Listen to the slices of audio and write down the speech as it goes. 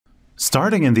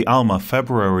Starting in the Alma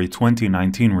February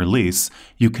 2019 release,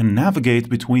 you can navigate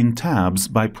between tabs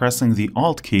by pressing the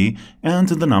Alt key and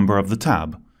the number of the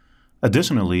tab.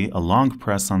 Additionally, a long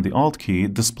press on the Alt key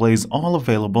displays all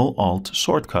available Alt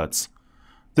shortcuts.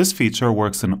 This feature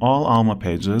works in all Alma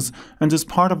pages and is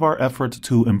part of our effort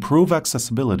to improve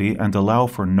accessibility and allow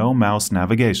for no mouse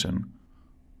navigation.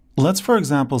 Let's, for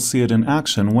example, see it in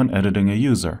action when editing a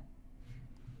user.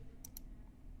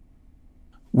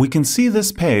 We can see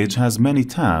this page has many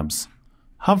tabs.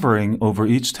 Hovering over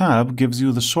each tab gives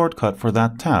you the shortcut for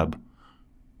that tab.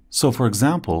 So, for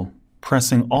example,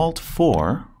 pressing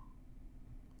Alt-4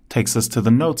 takes us to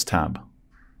the Notes tab,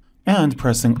 and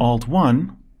pressing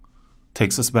Alt-1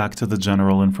 takes us back to the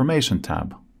General Information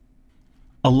tab.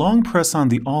 A long press on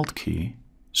the Alt key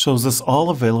shows us all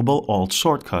available Alt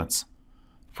shortcuts.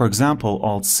 For example,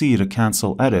 Alt-C to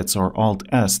cancel edits or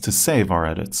Alt-S to save our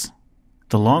edits.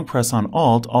 The long press on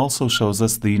Alt also shows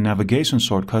us the navigation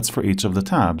shortcuts for each of the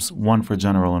tabs, one for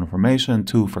general information,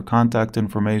 two for contact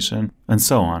information, and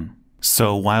so on.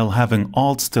 So while having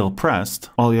Alt still pressed,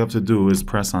 all you have to do is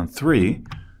press on 3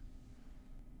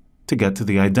 to get to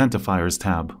the Identifiers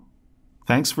tab.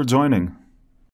 Thanks for joining.